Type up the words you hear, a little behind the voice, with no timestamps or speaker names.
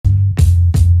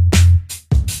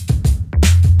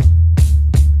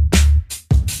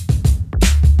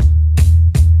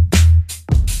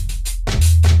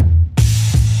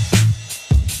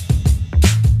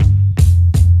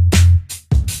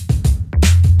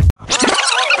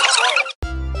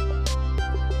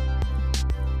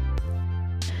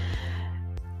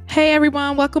Hey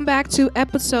everyone, welcome back to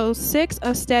episode 6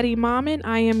 of Steady Mommin'.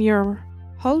 I am your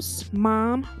host,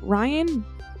 Mom Ryan.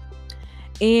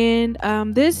 And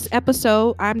this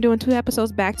episode, I'm doing 2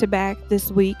 episodes back to back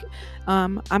this week.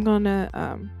 I'm going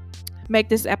to make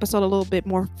this episode a little bit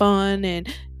more fun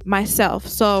and myself.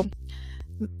 So,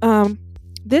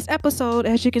 this episode,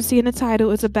 as you can see in the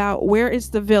title, is about where is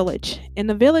the village? And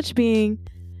the village being,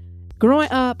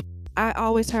 growing up, I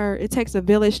always heard it takes a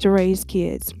village to raise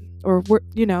kids. Or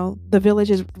the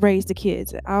villages raise the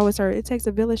kids. I always heard it takes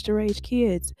a village to raise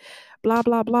kids, blah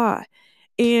blah blah.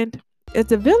 And is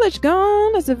the village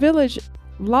gone? Is the village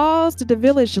lost? Did the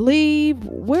village leave?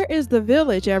 Where is the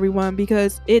village, everyone?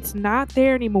 Because it's not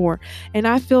there anymore. And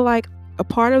I feel like a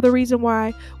part of the reason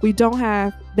why we don't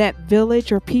have that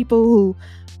village or people who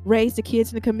raise the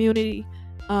kids in the community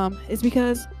is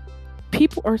because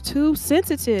people are too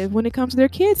sensitive when it comes to their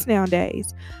kids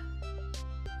nowadays.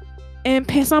 And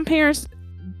some parents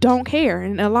don't care,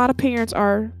 and a lot of parents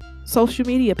are social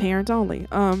media parents only.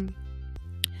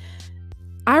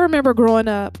 I remember growing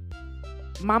up,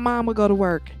 my mom would go to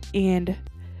work, and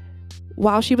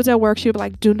while she was at work, she would be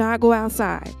like, "Do not go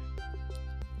outside."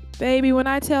 Baby, when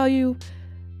I tell you,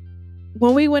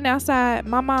 when we went outside,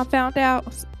 my mom found out,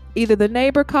 either the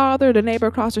neighbor called her, the neighbor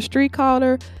across the street called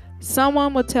her,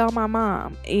 someone would tell my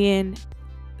mom, and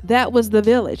that was the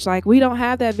village. Like, we don't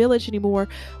have that village anymore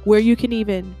where you can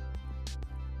even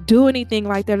do anything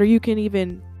like that, or you can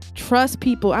even trust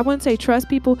people. I wouldn't say trust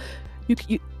people.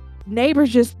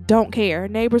 Neighbors just don't care.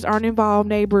 Neighbors aren't involved.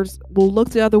 Neighbors will look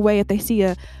the other way if they see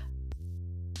a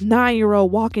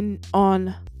 9-year-old walking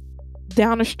on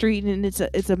down the street and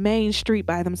it's a main street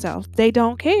by themselves. They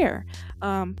don't care.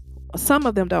 Some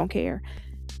of them don't care.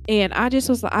 And I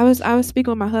was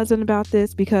speaking with my husband about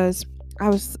this because I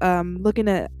was looking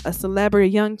at a celebrity, a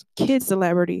young kid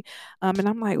celebrity, and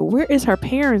I'm like, where is her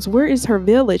parents? Where is her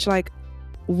village? Like,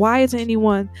 why isn't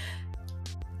anyone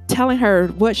telling her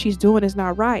what she's doing is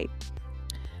not right?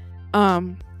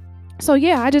 So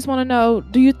yeah, I just want to know,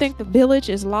 do you think the village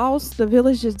is lost? The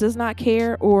village just does not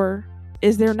care? Or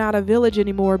is there not a village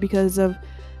anymore because of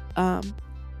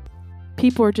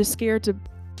people are just scared to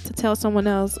tell someone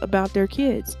else about their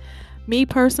kids? Me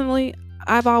personally,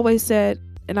 I've always said,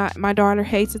 and my daughter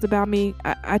hates it about me,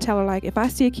 I tell her, like, if I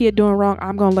see a kid doing wrong,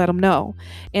 I'm going to let them know.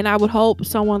 And I would hope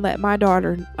someone let my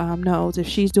daughter knows if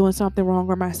she's doing something wrong,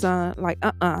 or my son, like,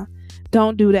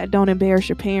 don't do that. Don't embarrass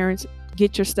your parents.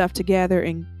 Get your stuff together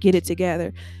and get it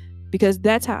together. Because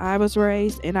that's how I was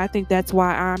raised. And I think that's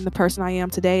why I'm the person I am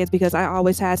today, is because I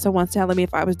always had someone telling me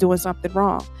if I was doing something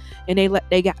wrong. And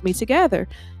they got me together.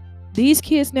 These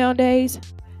kids nowadays,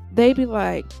 they be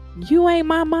like, you ain't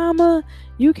my mama,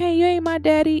 you ain't my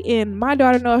daddy. And my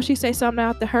daughter knows, if she say something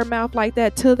out of her mouth like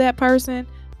that to that person,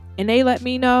 and they let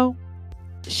me know,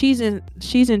 she's in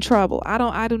trouble.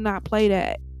 I do not play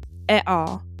that at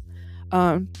all.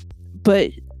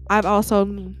 But I've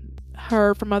also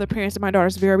heard from other parents that my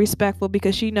daughter's very respectful,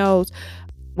 because she knows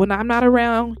when I'm not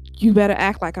around, you better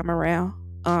act like I'm around.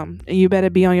 And you better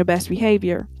be on your best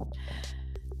behavior.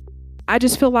 I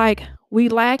just feel like we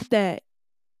lack that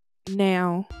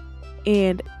now.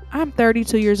 And I'm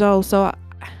 32 years old, so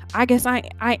I guess I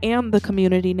am the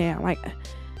community now. Like,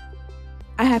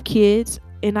 I have kids,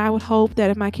 and I would hope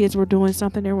that if my kids were doing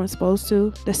something they weren't supposed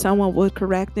to, that someone would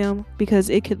correct them,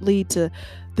 because it could lead to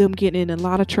them getting in a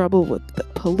lot of trouble with the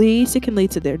police. It can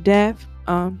lead to their death.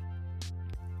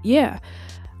 Yeah,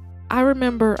 I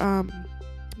remember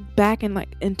back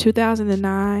in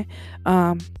 2009,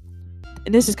 and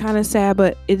this is kind of sad,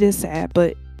 but it is sad,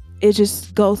 but it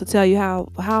just goes to tell you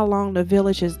how long the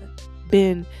village has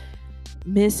been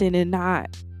missing and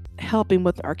not helping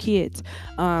with our kids.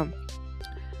 A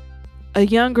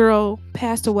young girl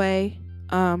passed away.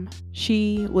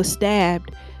 She was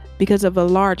stabbed because of a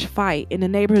large fight in the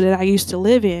neighborhood that I used to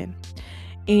live in.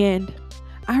 And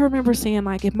I remember saying,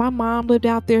 like, if my mom lived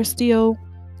out there still,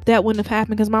 that wouldn't have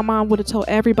happened, because my mom would have told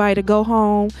everybody to go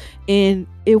home, and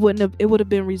it would have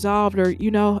been resolved. Or,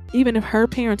 even if her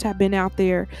parents had been out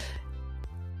there,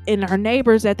 and our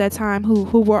neighbors at that time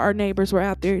who were our neighbors were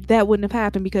out there, that wouldn't have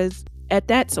happened. Because at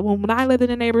that, when I lived in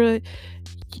the neighborhood,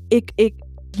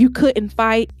 you couldn't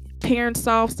fight. Parents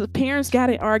got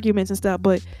in arguments and stuff,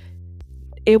 but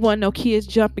it wasn't no kids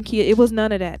jumping kids. It was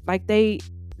none of that. Like, they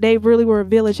really were a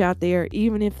village out there,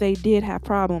 even if they did have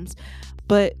problems.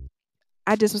 But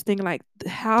I just was thinking, like,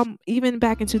 how even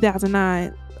back in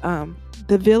 2009,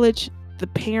 the village, the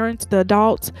parents, the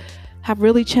adults have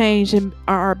really changed and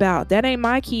are about, that ain't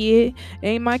my kid, it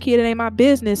ain't my kid, it ain't my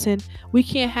business. And we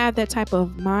can't have that type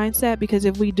of mindset, because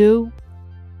if we do,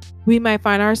 we might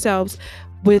find ourselves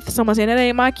with someone saying that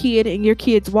ain't my kid, and your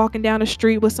kid's walking down the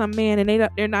street with some man, and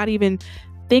they're not even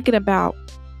thinking about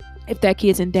if that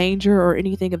kid's in danger or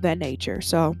anything of that nature.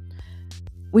 So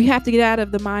we have to get out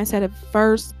of the mindset of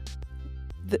first,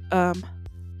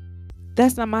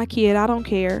 that's not my kid, I don't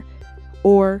care,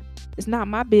 or it's not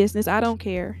my business, I don't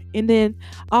care. And then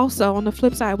also on the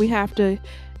flip side, we have to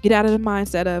get out of the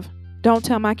mindset of don't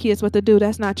tell my kids what to do,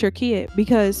 that's not your kid,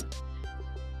 because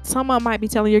someone might be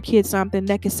telling your kid something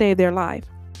that could save their life.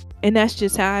 And that's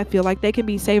just how I feel. Like, they can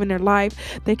be saving their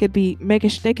life, they could be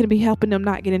helping them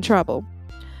not get in trouble.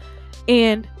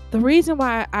 And the reason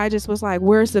why I just was like,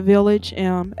 where's the village,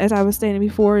 as I was saying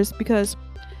before, is because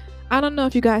I don't know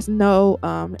if you guys know,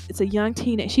 it's a young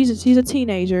teenage, she's a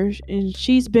teenager, and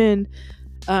she's been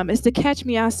it's the Catch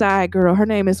Me Outside girl. Her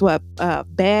name is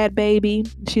Bad Baby.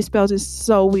 She spells it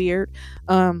so weird.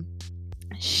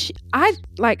 I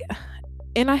like,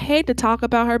 and I hate to talk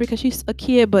about her because she's a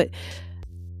kid, but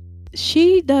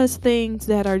she does things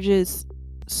that are just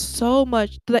so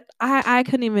much that I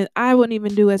wouldn't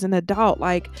even do as an adult.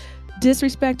 Like,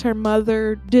 disrespect her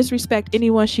mother, disrespect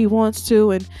anyone she wants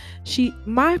to. And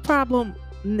my problem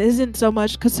isn't so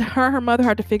much because her mother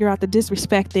had to figure out the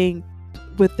disrespect thing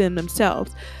within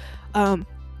themselves.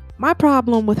 My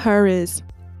problem with her is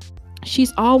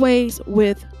she's always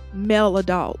with male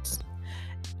adults,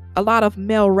 a lot of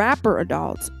male rapper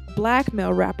adults, black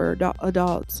male rapper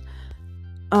adults,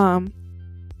 and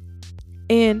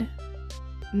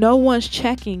no one's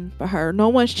checking for her. No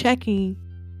one's checking.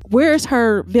 Where's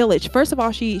her village? First of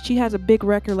all, she has a big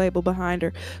record label behind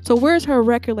her. So where's her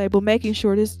record label making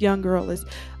sure this young girl is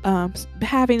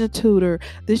having a tutor?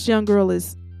 This young girl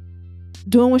is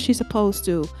doing what she's supposed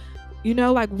to.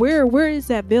 Like, where is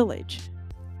that village?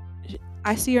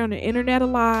 I see her on the internet a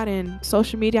lot and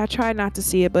social media. I try not to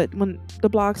see it, but when the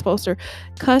blogs post her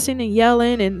cussing and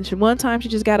yelling, and one time she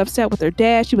just got upset with her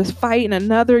dad. She was fighting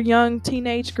another young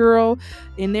teenage girl,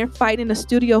 and they're fighting in a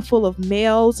studio full of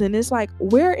males. And it's like,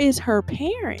 where is her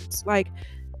parents? Like,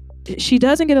 she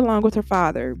doesn't get along with her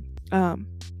father, and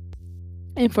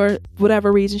for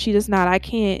whatever reason she does not. I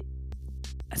can't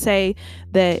say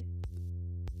that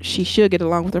she should get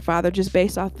along with her father just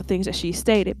based off the things that she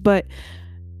stated, but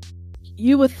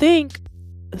you would think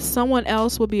someone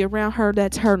else would be around her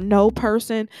that's her no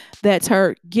person, that's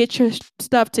her get your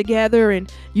stuff together,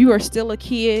 and you are still a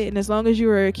kid, and as long as you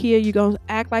are a kid, you're gonna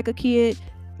act like a kid,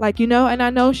 and I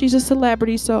know she's a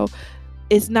celebrity, so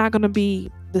it's not gonna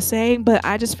be the same, but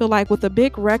I just feel like with a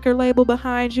big record label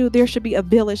behind you, there should be a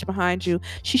village behind you.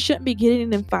 She shouldn't be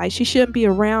getting in fights. She shouldn't be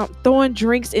around throwing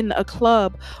drinks in a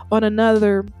club on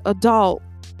another adult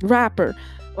rapper.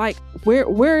 Like,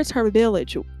 where is her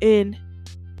village? And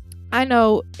I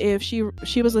know if she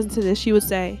was listening to this, she would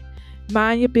say,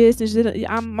 mind your business,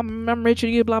 I'm richer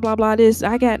than you, blah blah blah, this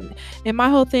I got. And my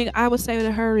whole thing I would say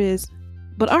to her is,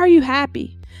 but are you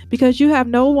happy? Because you have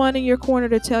no one in your corner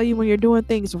to tell you when you're doing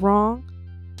things wrong,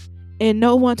 and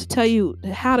no one to tell you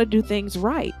how to do things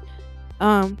right.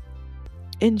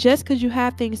 And just because you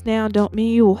have things now don't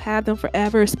mean you will have them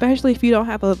forever, especially if you don't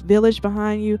have a village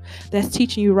behind you that's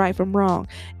teaching you right from wrong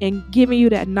and giving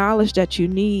you that knowledge that you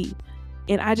need.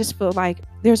 And I just feel like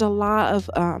there's a lot of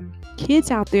kids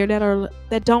out there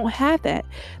that don't have that.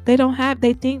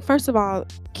 They think, first of all,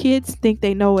 kids think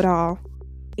they know it all.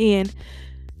 And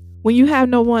when you have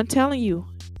no one telling you,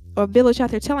 or a village out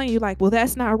there telling you, like, well,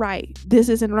 that's not right, this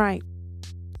isn't right,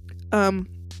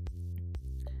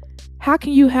 how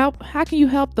can you help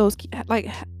those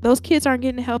kids aren't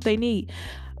getting the help they need.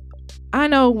 I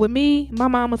know with me, my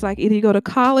mom was like, either you go to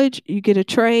college, you get a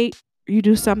trade, you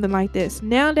do something like this.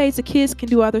 Nowadays the kids can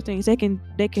do other things. They can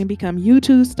become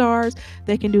YouTube stars,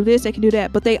 they can do this, they can do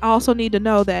that, but they also need to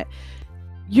know that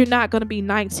you're not going to be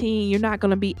 19, you're not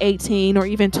going to be 18 or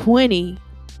even 20.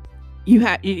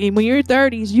 When you're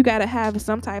 30s, you got to have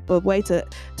some type of way to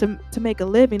make a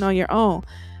living on your own.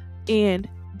 And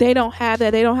they don't have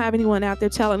that. They don't have anyone out there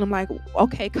telling them, like,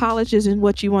 okay, college isn't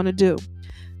what you want to do.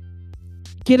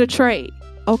 Get a trade.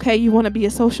 Okay, you want to be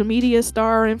a social media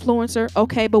star or influencer?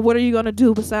 Okay, but what are you going to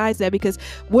do besides that? Because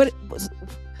what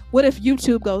if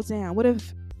YouTube goes down? What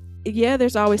if,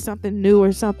 there's always something new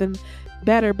or something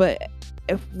better, but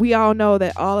if we all know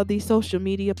that all of these social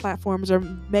media platforms are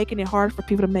making it hard for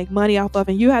people to make money off of,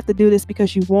 and you have to do this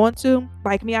because you want to,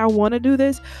 like me, I want to do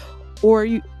this, or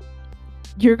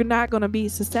you're not going to be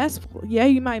successful. Yeah,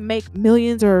 you might make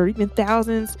millions or even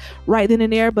thousands right then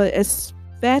and there, but as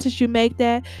fast as you make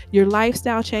that, your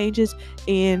lifestyle changes,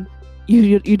 and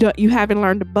you haven't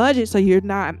learned to budget, so you're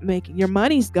not making, your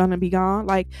money's gonna be gone,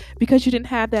 like, because you didn't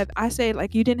have that. I say,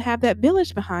 like, you didn't have that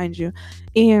village behind you.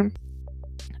 And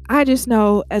I just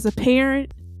know, as a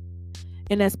parent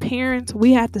And as parents,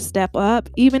 we have to step up.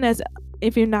 Even as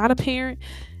if you're not a parent,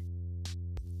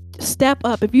 step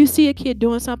up. If you see a kid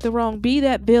doing something wrong, be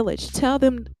that village. Tell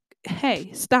them,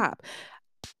 hey, stop.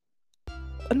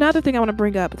 Another thing I want to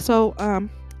bring up. So,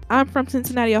 I'm from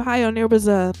Cincinnati, Ohio, and there was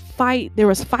a fight. There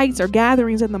was fights or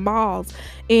gatherings in the malls,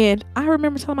 and I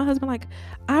remember telling my husband, like,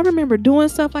 I remember doing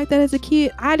stuff like that as a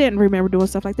kid. I didn't remember doing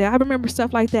stuff like that. I remember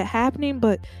stuff like that happening,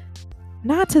 but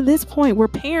not to this point where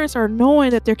parents are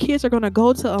knowing that their kids are going to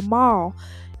go to a mall,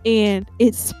 and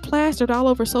it's plastered all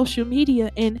over social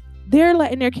media, and they're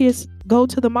letting their kids go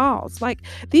to the malls. Like,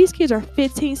 these kids are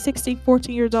 15, 16,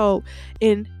 14 years old,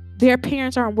 and their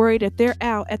parents aren't worried if they're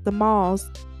out at the malls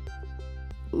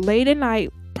late at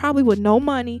night, probably with no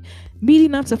money,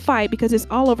 meeting up to fight because it's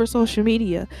all over social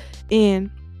media, and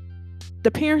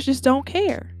the parents just don't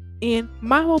care. And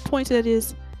my whole point to that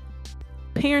is,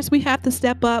 parents, we have to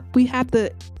step up. We have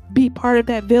to be part of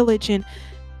that village and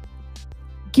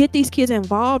get these kids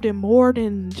involved in more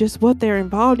than just what they're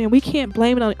involved in. We can't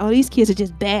blame it on, oh, these kids are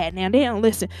just bad now, they don't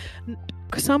listen.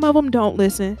 Some of them don't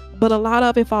listen, but a lot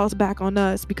of it falls back on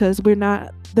us because we're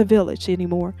not the village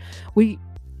anymore. We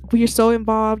are so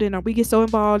involved in we get so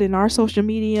involved in our social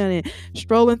media and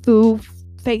strolling through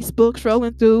Facebook,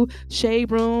 strolling through Shade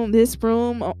Room, this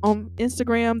room on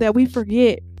Instagram, that we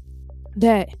forget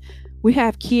that we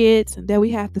have kids, that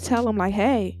we have to tell them, like,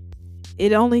 hey,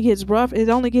 it only gets rough. It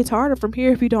only gets harder from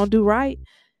here if you don't do right.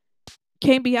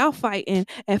 Can't be out fighting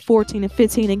at 14 and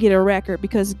 15 and get a record,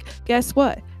 because guess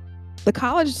what?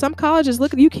 Some colleges,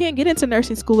 look, you can't get into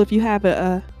nursing school if you have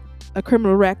a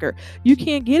criminal record. You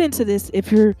can't get into this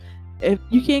if you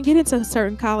can't get into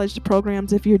certain college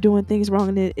programs if you're doing things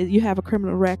wrong and you have a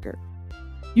criminal record.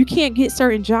 You can't get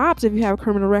certain jobs if you have a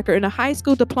criminal record. And a high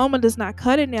school diploma does not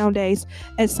cut it nowadays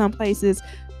at some places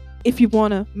if you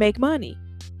want to make money.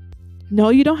 No,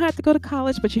 you don't have to go to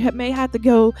college, but you may have to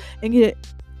go and get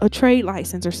a trade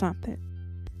license or something.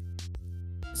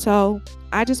 So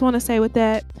I just want to say with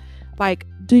that, like,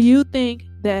 do you think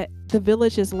that the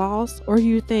village is lost, or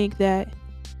you think that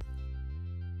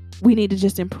we need to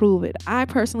just improve it? I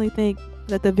personally think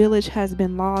that the village has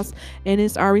been lost, and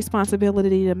it's our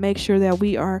responsibility to make sure that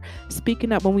we are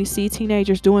speaking up when we see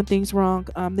teenagers doing things wrong.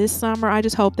 This summer, I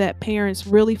just hope that parents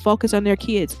really focus on their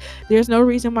kids. There's no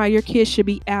reason why your kids should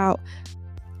be out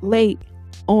late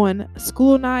on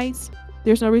school nights.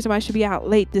 There's no reason why it should be out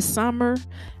late this summer.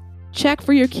 Check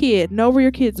for your kid. Know where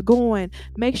your kid's going.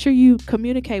 Make sure you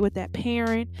communicate with that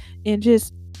parent. And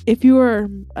just, if you are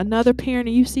another parent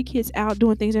and you see kids out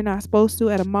doing things they're not supposed to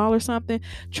at a mall or something,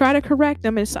 try to correct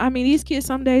them. I mean, these kids,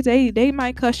 some days they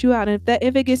might cuss you out. And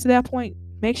if it gets to that point,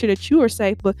 make sure that you are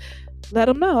safe. But let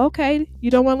them know, okay,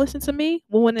 you don't want to listen to me?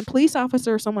 Well, when a police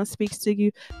officer or someone speaks to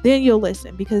you, then you'll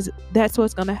listen, because that's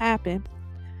what's going to happen.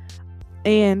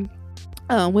 And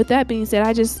with that being said,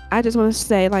 I just want to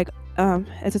say, like,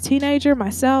 as a teenager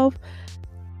myself,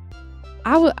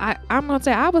 I'm gonna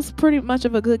say I was pretty much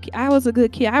of a good kid. I was a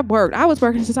good kid. I was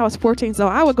working since I was 14, so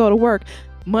I would go to work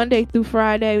Monday through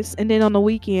Fridays and then on the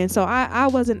weekend. So I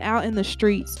wasn't out in the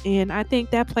streets, and I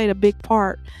think that played a big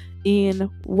part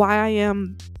in why I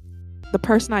am the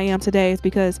person I am today, is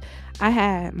because I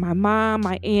had my mom,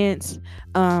 my aunts,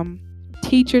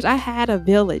 teachers. I had a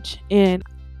village, and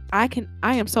I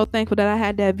am so thankful that I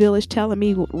had that village telling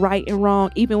me right and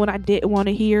wrong, even when I didn't want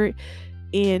to hear it.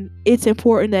 And it's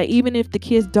important that even if the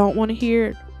kids don't want to hear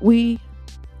it, we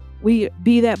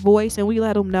be that voice, and we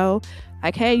let them know,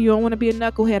 like, hey, you don't want to be a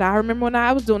knucklehead. I remember when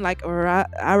I was doing, like, or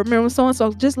I remember when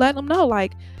so-and-so, just let them know,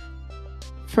 like,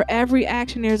 for every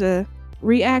action, there's a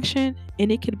reaction,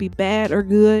 and it could be bad or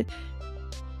good.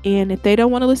 And if they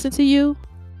don't want to listen to you,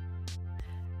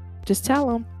 just tell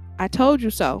them, I told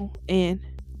you so, and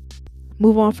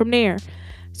move on from there.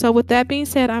 So with that being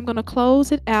said, I'm going to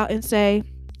close it out and say,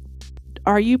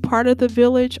 are you part of the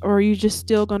village, or are you just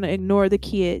still going to ignore the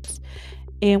kids?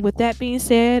 And with that being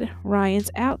said,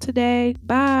 Ryan's out today.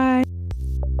 Bye.